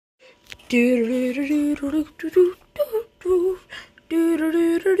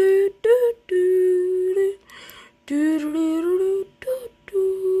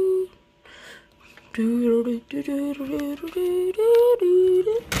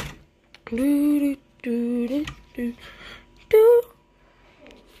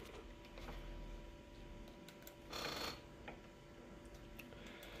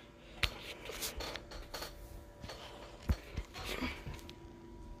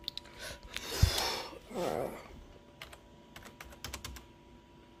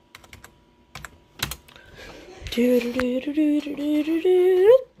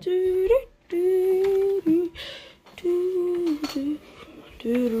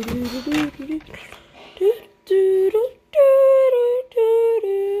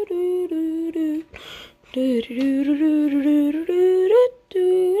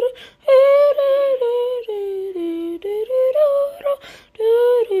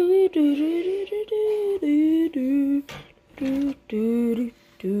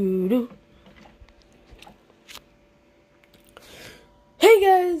Hey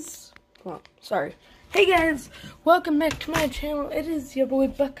guys! Well, sorry. Hey guys! Welcome back to my channel. It is your boy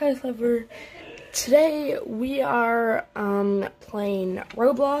Buckeye Lover. Today we are playing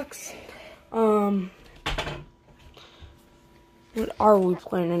Roblox. What are we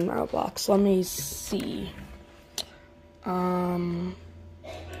playing in Roblox? Let me see.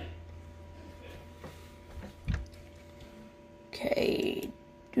 Okay.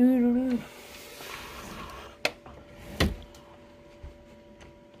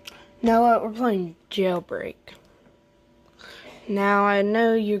 Now what? We're playing Jailbreak. Now I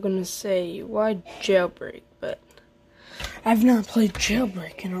know you're gonna say, why Jailbreak? But I've not played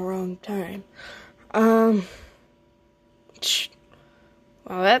Jailbreak in a long time. Well,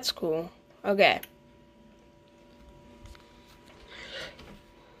 that's cool. Okay.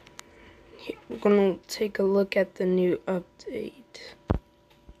 We're gonna take a look at the new update.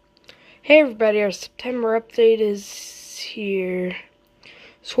 Hey everybody, our September update is here.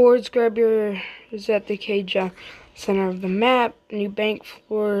 Swords Grabber is at the cage center of the map. New bank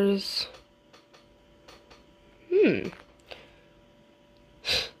floors.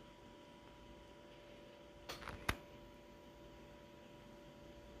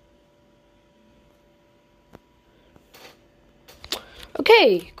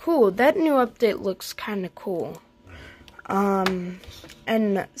 Okay, cool. That new update looks kind of cool. And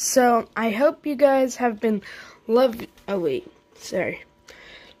so I hope you guys have been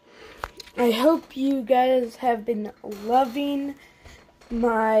I hope you guys have been loving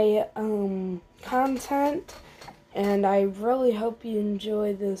my content, and I really hope you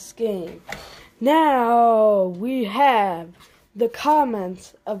enjoy this game. Now we have the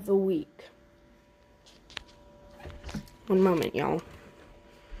comments of the week. One moment, y'all.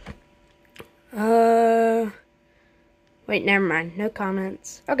 Wait, never mind. No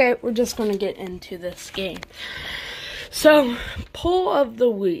comments. Okay, we're just gonna get into this game. So, poll of the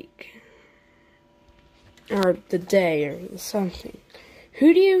week. Or the day, or something.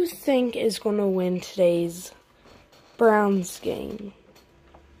 Who do you think is gonna win today's Browns game?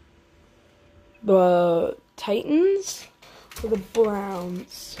 The Titans or the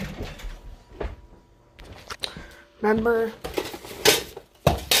Browns? Remember?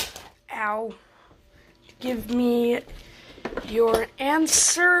 Ow. Give me your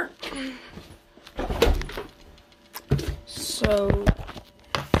answer. So,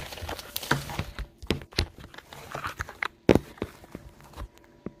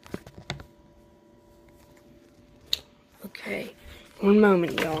 okay, one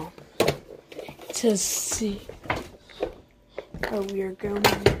moment, y'all, to see how we are going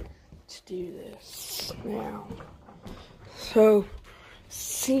to do this now. So,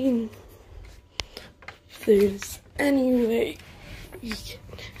 seeing if there's any way we can.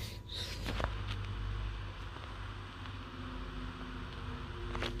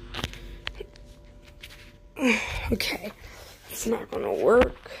 Okay, it's not gonna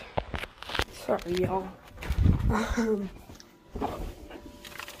work. Sorry, y'all.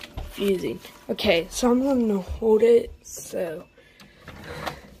 Confusing. Okay, so I'm gonna hold it. So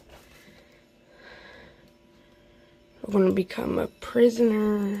we're gonna become a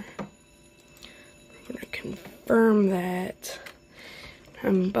prisoner. I'm gonna confirm that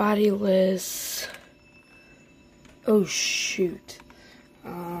I'm bodiless. Oh shoot.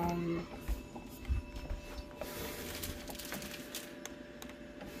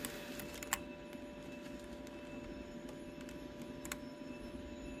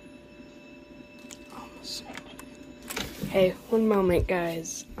 Hey, one moment,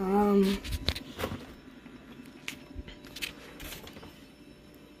 guys.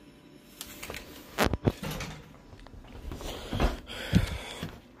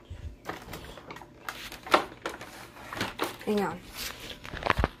 hang on.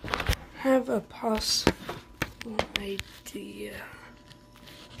 Have a possible idea.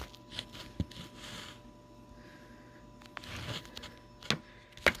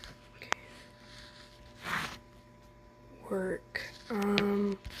 Okay. Work.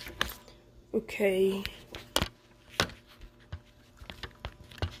 Okay.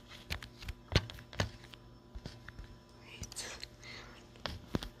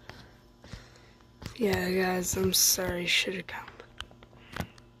 Yeah, guys, I'm sorry. Should have come.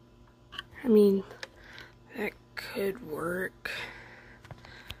 I mean, that could work.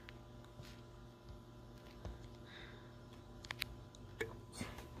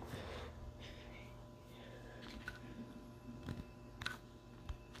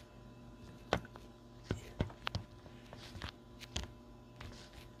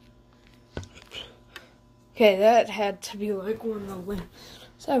 Okay, that had to be like one of the lamps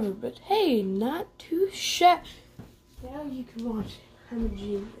ever, but hey, not too shabby. Now you can watch it. I'm a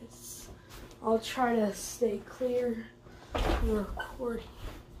genius. I'll try to stay clear of the recording.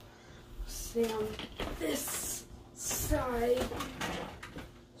 Stay on this side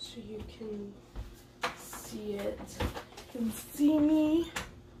so you can see it. You can see me.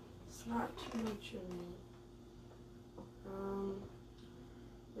 It's not too much of me.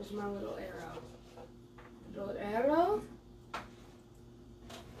 There's my little arrow. Little arrow.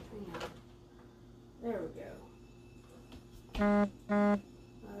 Hang on. There we go.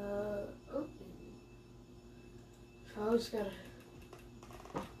 Open. So I just gotta.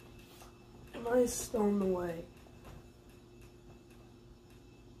 Am I still in the way?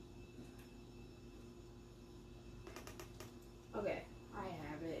 Okay, I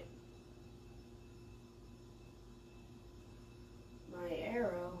have it. My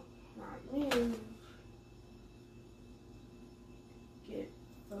arrow, not me. Get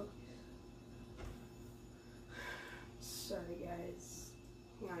focused. Sorry, guys.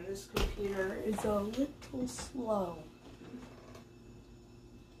 Hang on, this computer is a little slow.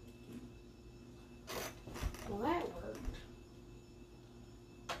 Well, that worked.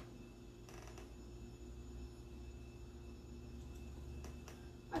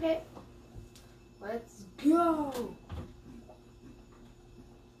 Okay, let's go.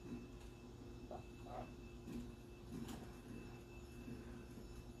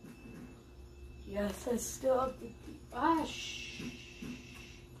 Yes, I still have to.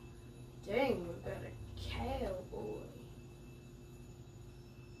 Dang, we got a cowboy.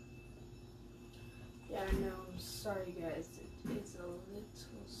 Yeah, I know. I'm sorry, guys. It's a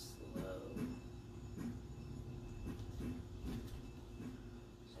little slow.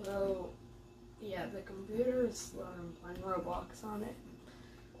 So, yeah, the computer is slow. I'm playing Roblox on it.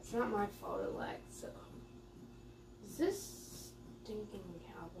 It's not my fault it lagged. So, is this stinking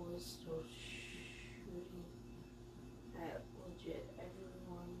cowboy still shooting at legit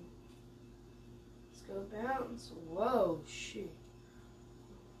everyone? Let's go bounce. Whoa, shoot.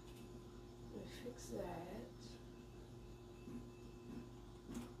 Fix that.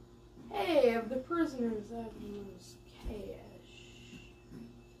 Hey, of the prisoners, I have the most cash.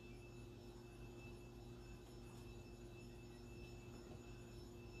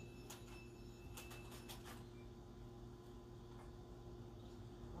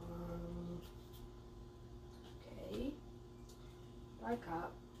 Okay. Bye,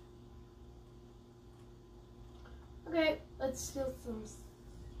 cop. Okay, let's steal some.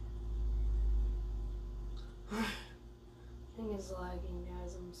 Thing is lagging,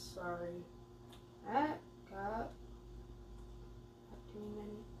 guys. I'm sorry. That cop not doing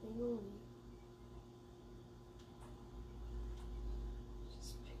anything wrong.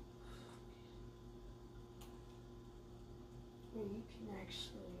 Just pick. Here, you can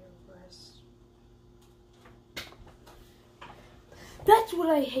actually arrest. That's what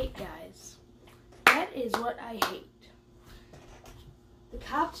I hate, guys. That is what I hate. The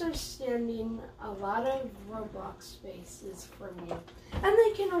cops are standing a lot of Roblox spaces from you, and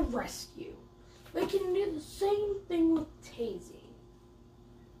they can arrest you. They can do the same thing with tasing.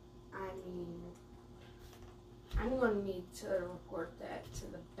 I mean, I'm going to need to report that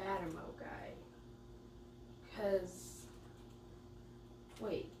to the Batimo guy. Because,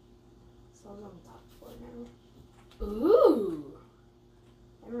 wait, so I was on top floor now. Ooh!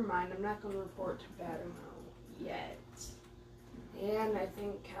 Never mind, I'm not going to report to Batimo yet. And I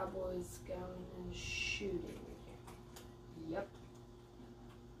think Cowboy's going and shooting. Yep.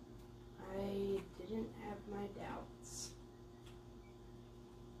 I didn't have my doubts.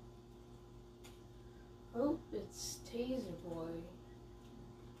 Oh, it's Taser Boy.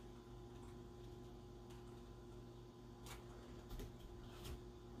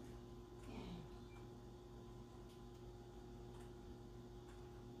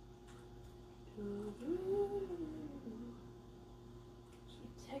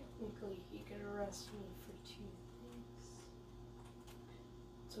 Technically, he could arrest me for 2 things.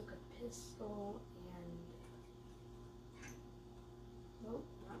 Took a pistol and... Nope,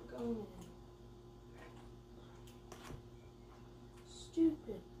 not going in.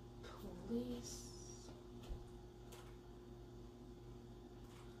 Stupid police.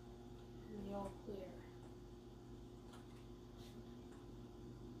 And the all clear.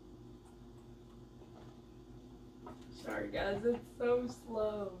 Sorry guys, it's so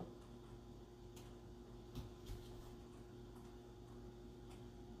slow.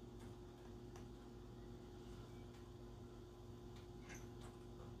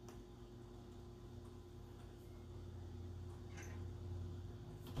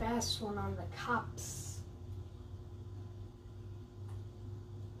 Fast one on the cops.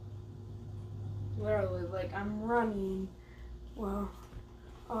 Literally, like, I'm running. Well,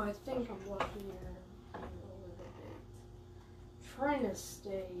 oh, I think I'm lucky here a little bit. Trying to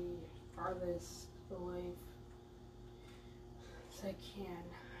stay farthest away as I can,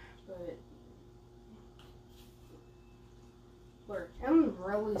 but I'm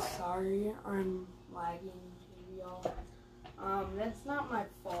really sorry I'm lagging to y'all. That's not my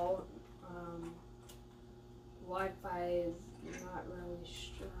fault. Wi-Fi is not really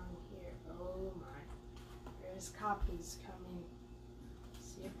strong here. Oh my. There's copies coming.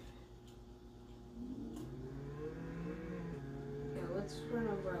 See if... Yeah, let's run a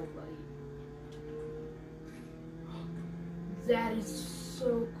red light. That is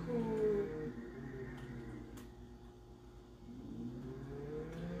so cool.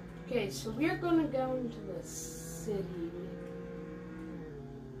 Okay, so we're gonna go into the city.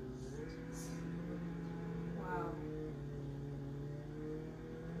 Wow.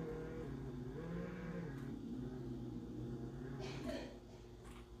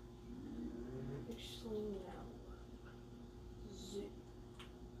 Actually, no. Zoo.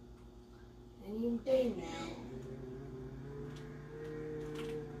 Any day now.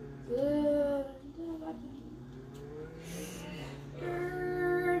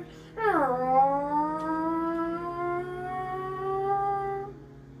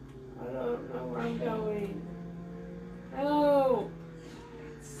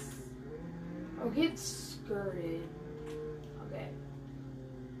 Get skirted. Okay.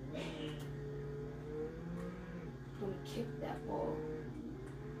 I'm gonna kick that ball.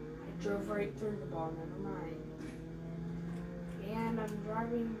 I drove right through the ball, never mind. And I'm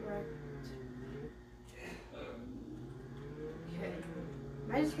driving right. Okay.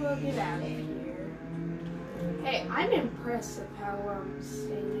 Might as well get out of here. Hey, I'm impressed with how I'm staying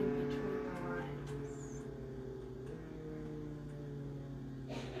in between the lines.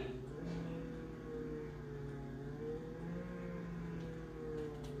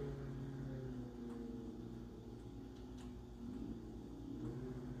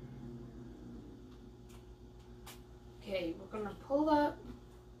 Okay, we're gonna pull up.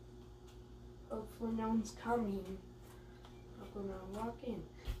 Hopefully no one's coming. I'm gonna walk in.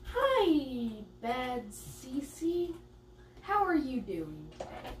 Hi, Bad Cece. How are you doing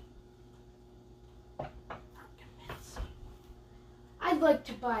today? I'd like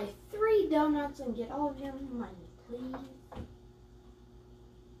to buy 3 donuts and get all of your money, please.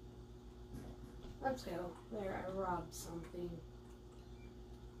 Let's go. There, I robbed something.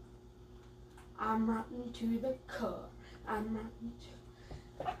 I'm running to the car. I'm running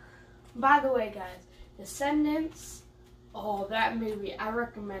to... By the way, guys, Descendants, oh, that movie, I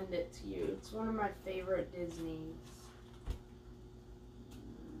recommend it to you. It's one of my favorite Disneys.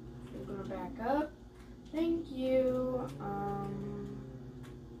 We're gonna back up. Thank you.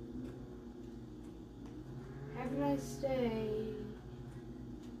 Have a nice day.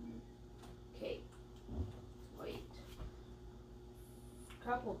 Okay. Wait.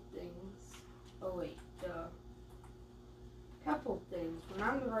 Couple things. Oh wait, couple things. When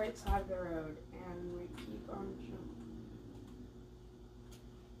I'm on the right side of the road and we keep on jumping.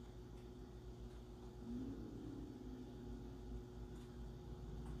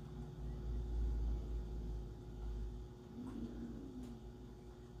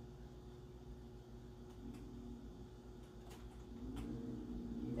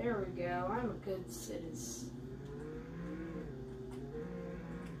 There we go. I'm a good citizen.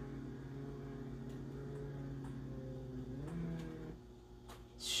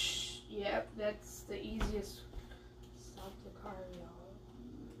 Yep, that's the easiest. Stop the car, y'all.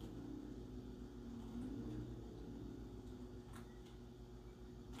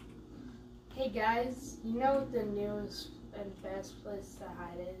 Hey guys, you know what the newest and best place to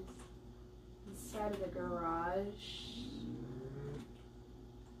hide is? Inside of the garage.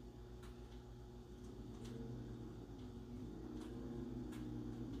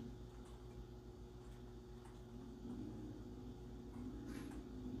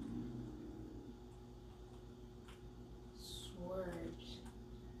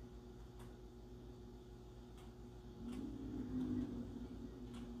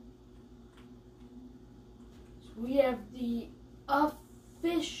 we have the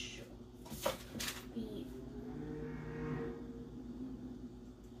official, the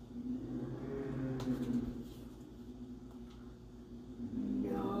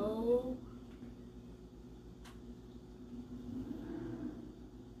no.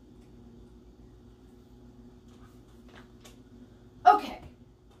 Okay,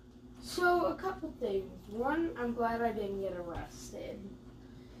 so a couple things. One, I'm glad I didn't get arrested.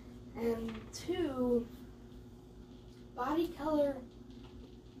 And two, body color,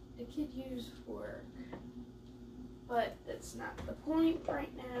 it could use work. But that's not the point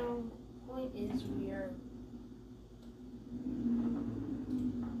right now. The point is we are...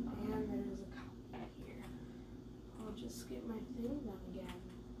 And there's a cop here. I'll just get my thing done again.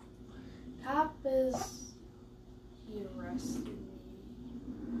 Cop is... He arrested me.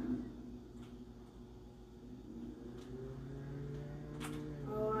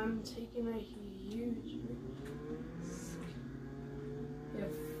 Oh, I'm taking a huge risk.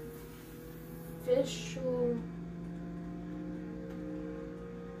 Official...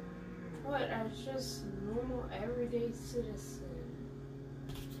 What? I was just a normal, everyday citizen.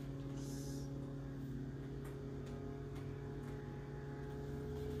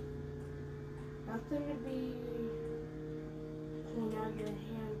 Nothing to be pulling out your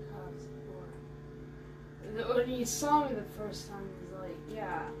handcuffs for. When he saw me the first time, he was like,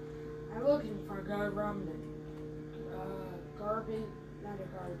 yeah, I'm looking for a guy around garbage, not a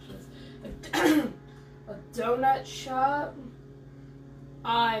garbage, a donut shop.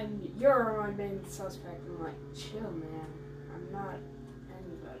 You're my main suspect. I'm like, chill, man. I'm not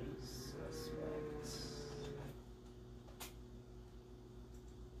anybody's suspect.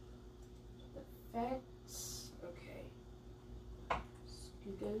 The facts. Okay.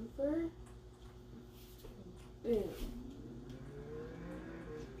 Scoot over. Boom.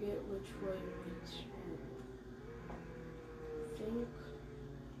 Forget which way we turn. Think.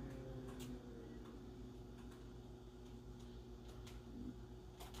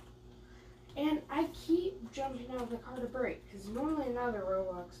 And I keep jumping out of the car to brake, because normally in other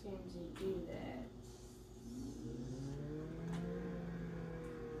Roblox games you do that.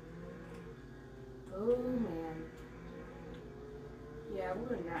 Oh man. Yeah,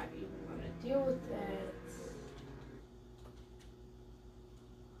 we're not even going to deal with that.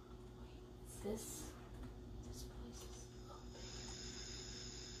 Wait, this place is open.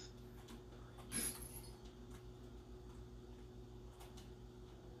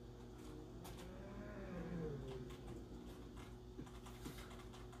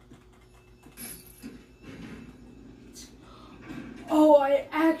 Oh, I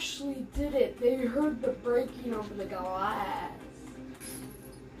actually did it. They heard the breaking over the glass.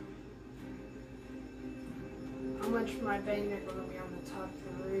 How much am I betting they're going to be on the top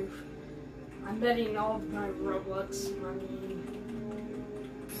of the roof? I'm betting all of my Roblox money.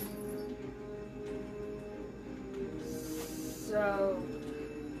 So,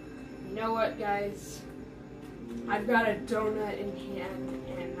 you know what, guys? I've got a donut in hand,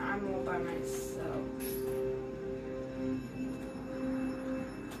 and I'm all by myself.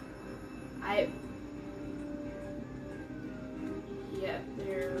 Yeah,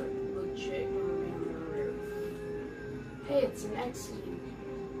 they're legit going to be on the roof. Hey, it's an exiting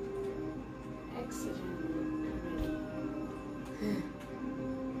committee.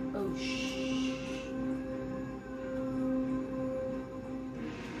 Oh, shh.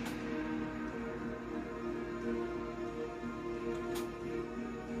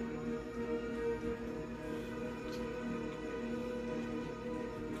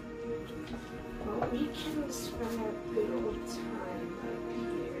 Well, we can spend a good old time up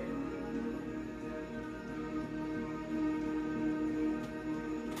here.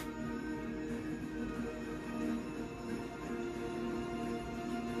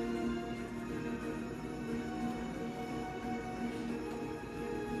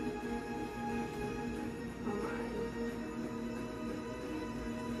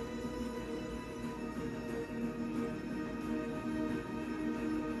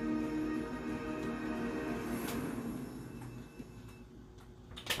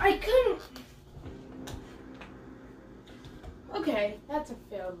 I couldn't. Okay, that's a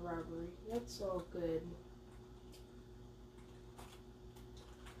failed robbery. That's all good.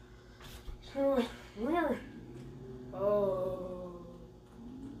 So, where? Oh.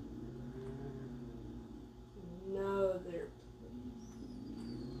 No, there.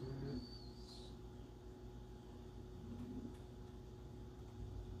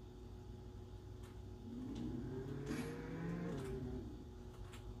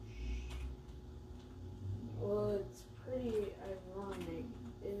 Well, it's pretty ironic,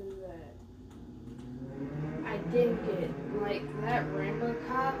 is that I it. Like that rainbow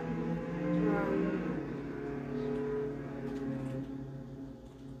cop.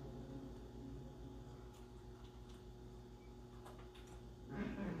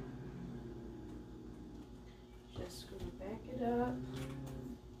 Just gonna back it up.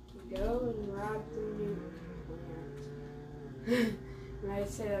 Go and rob the nuke plant. When I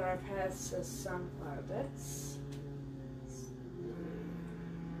say that, I passed a sunflower. That's.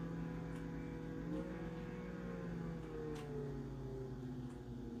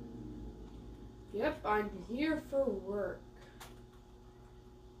 Yep, I'm here for work.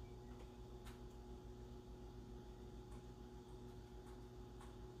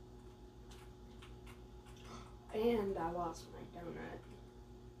 And I lost my donut.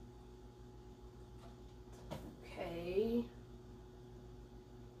 Okay.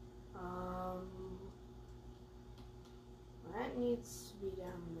 That needs to be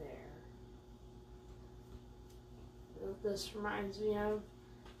down there. What this reminds me of,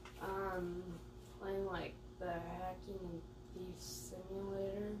 playing like the hacking and thief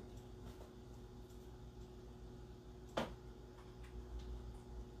simulator.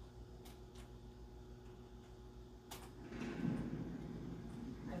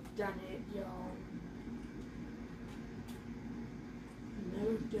 I've done it, y'all. No,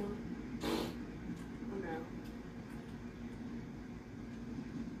 don't. Oh no.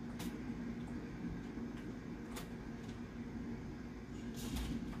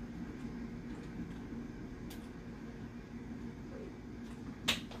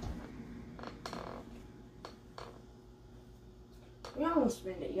 We almost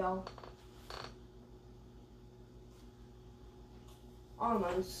made it, y'all.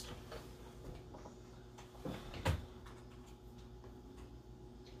 Almost.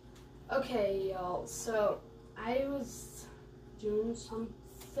 Okay, y'all, so I was doing some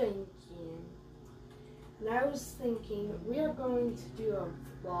thinking, and I was thinking we are going to do a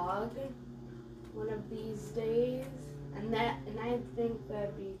vlog one of these days, and I think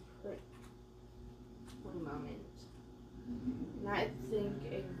that'd be pretty. One moment. And I think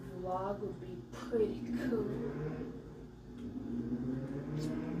a vlog would be pretty cool.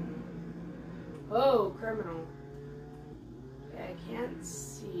 Oh, criminal. Okay, I can't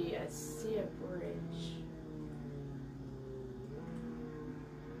see. I see a bridge.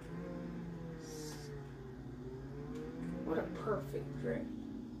 What a perfect drift.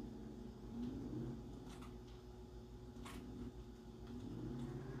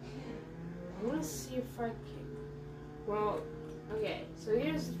 I want to see if I can. Well, okay, so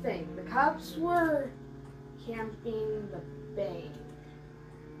here's the thing. The cops were camping the bank.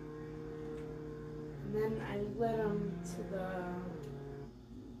 And then I led them to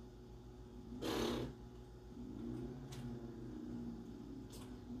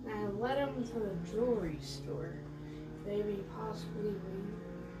the jewelry store. Maybe possibly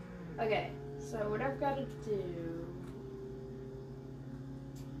we. Okay, so what I've got to do,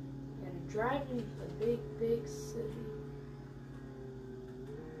 I gotta drive into the big city.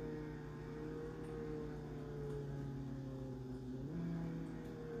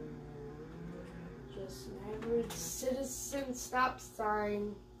 Just an average citizen stop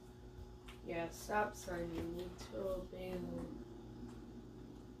sign. Yeah, stop sign, you need to obey them.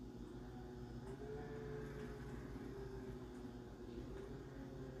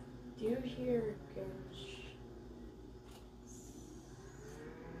 Do you hear gunshots?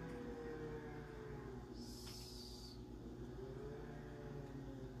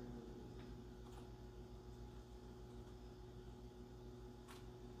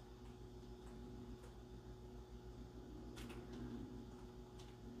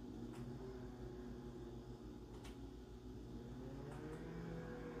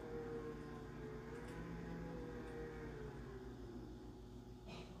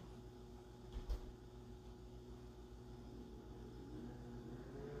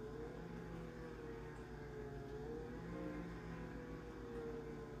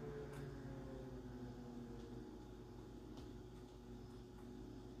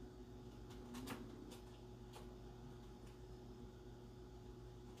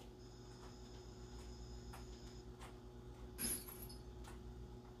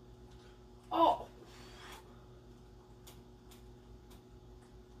 Oh!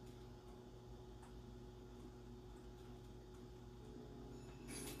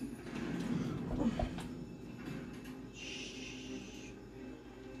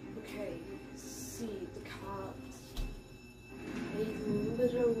 Okay, see the cops. They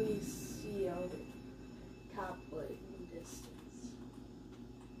literally see a cop like in the distance.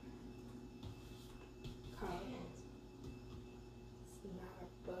 Cops. It's not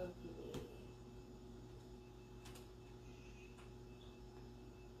above me.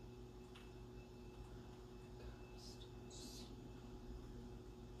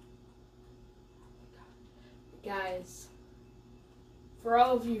 guys, for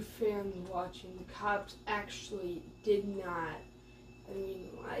all of you fans watching, the cops actually did not,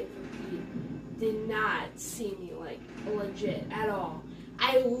 I repeat, did not see me, like, legit at all.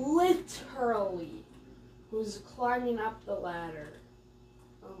 I literally was climbing up the ladder.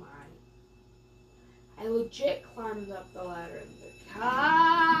 Oh my. I legit climbed up the ladder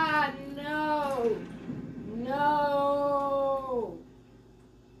and no! No!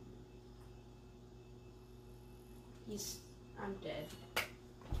 I'm dead.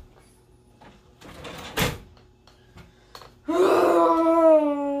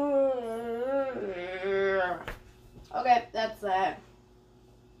 Okay, that's that.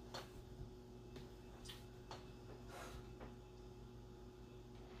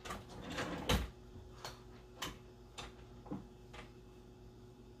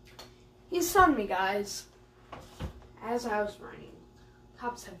 He stunned me, guys. As I was running.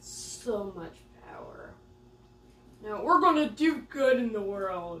 Cops have so much power. Now, we're gonna do good in the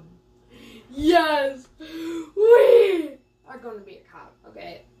world. Yes! We are gonna be a cop.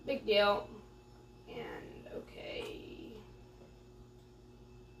 Okay, big deal. And, okay.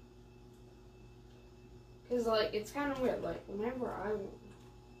 Because, like, it's kind of weird. Like, whenever I want.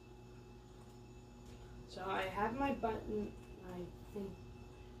 So, I have my button. I think.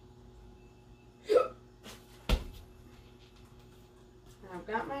 I've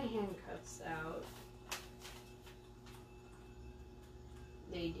got my handcuffs out.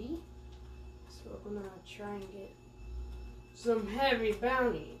 Lady. So we're gonna try and get some heavy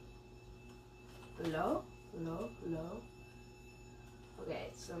bounty. Hello? Hello? Hello?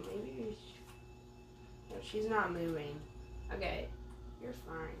 Okay, so maybe no, she's not moving. Okay, you're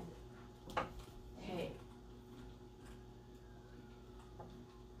fine. Hey.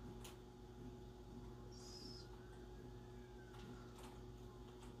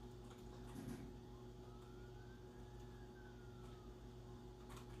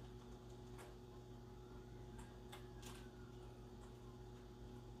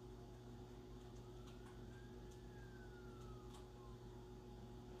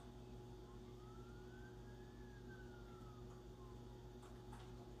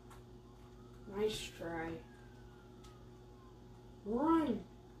 Nice try. Run!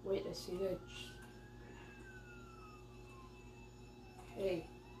 Wait, I see that. Hey.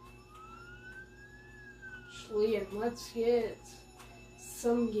 Liam, let's get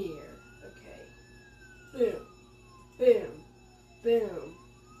some gear. Okay. Boom. Boom. Boom.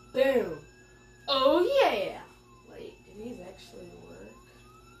 Boom. Oh yeah! Wait, do these actually work?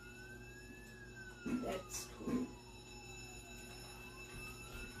 That's cool.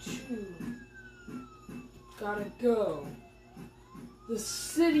 2. Gotta go. The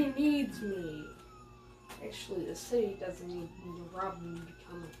city needs me. Actually, the city doesn't need me to rob me and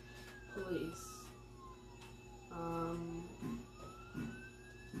become a police.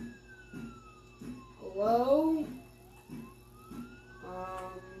 Hello?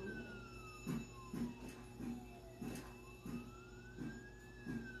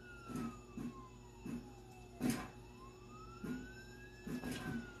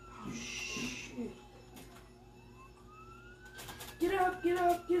 Get up, get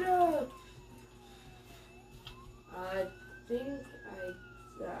up, get up! I think I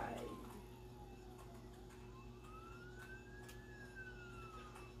died.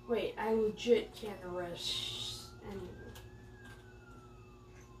 Wait, I legit can't arrest anyone.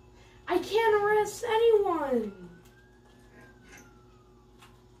 I can't arrest anyone!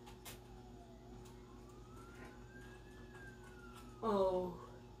 Oh.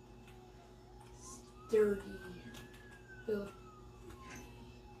 Dirty. Filthy.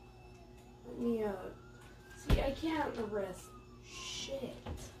 Let me out. See, I can't arrest shit.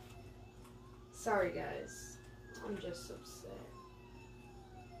 Sorry, guys. I'm just upset.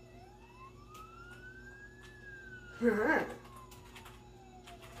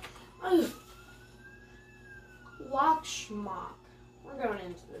 Lock schmock. We're going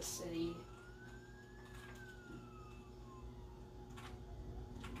into the city.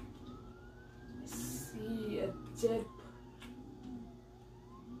 I see a dead.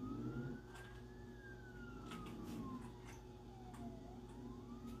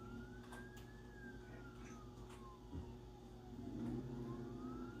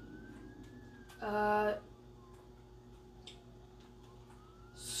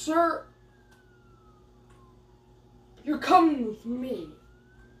 Sir, you're coming with me.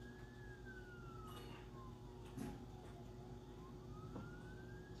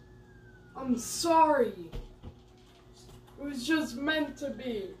 I'm sorry. It was just meant to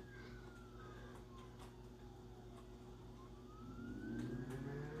be.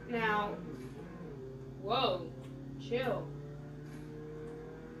 Now, whoa. chill.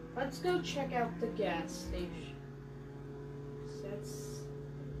 Let's go check out the gas station. That's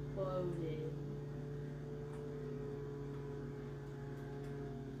loaded.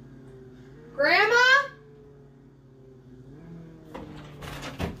 Grandma?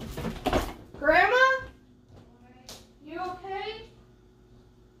 Grandma? You okay?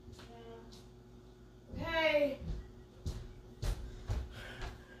 Yeah. Okay.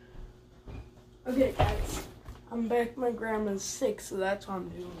 Okay, guys. I'm back. My grandma's sick, so that's what I'm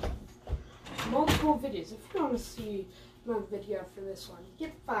doing. Multiple videos. If you want to see another video for this one,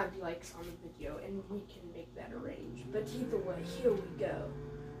 get 5 likes on the video, and we can make that arrange. But either way, here we go.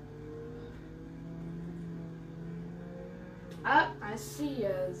 Up, I see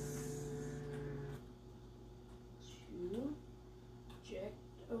us. To eject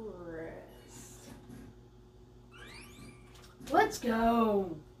arrest. Let's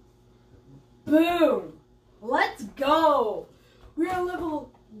go. Boom. Let's go. We are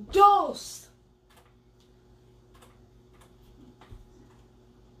level dos.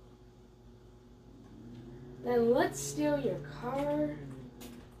 Then let's steal your car.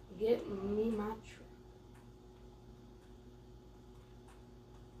 Get me my truck.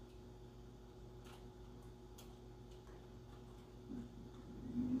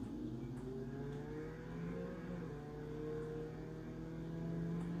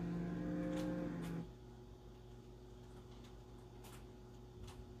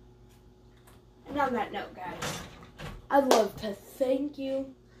 And on that note, guys, I'd love to thank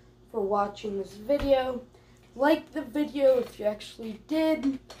you for watching this video. Like the video if you actually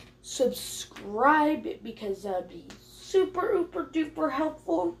did. Subscribe because that'd be super ooper duper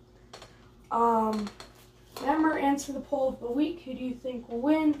helpful. Remember, answer the poll of the week. Who do you think will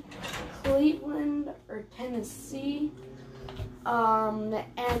win? Cleveland or Tennessee? And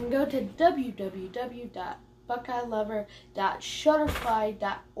go to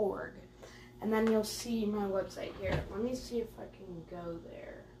www.buckeyelover.shutterfly.org. And then you'll see my website here. Let me see if I can go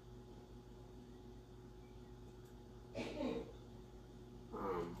there.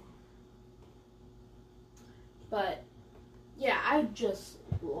 But yeah, I just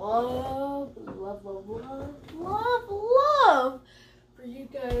love for you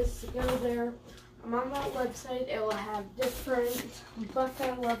guys to go there. I'm on that website. It will have different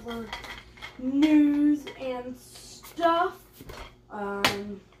Buckeye Lover news and stuff.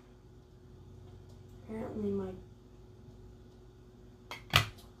 Apparently my...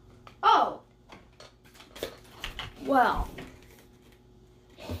 Oh! Well.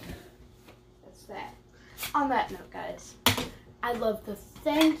 That's that. On that note, guys, I'd love to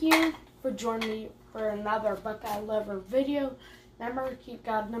thank you for joining me for another Buckeye Lover video. Remember, keep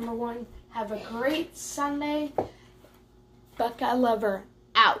God number one. Have a great Sunday. Buckeye Lover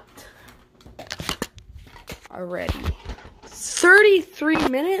out. Already. 33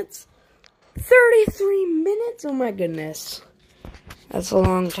 minutes? 33 minutes? Oh my goodness. That's a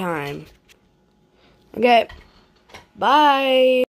long time. Okay. Bye.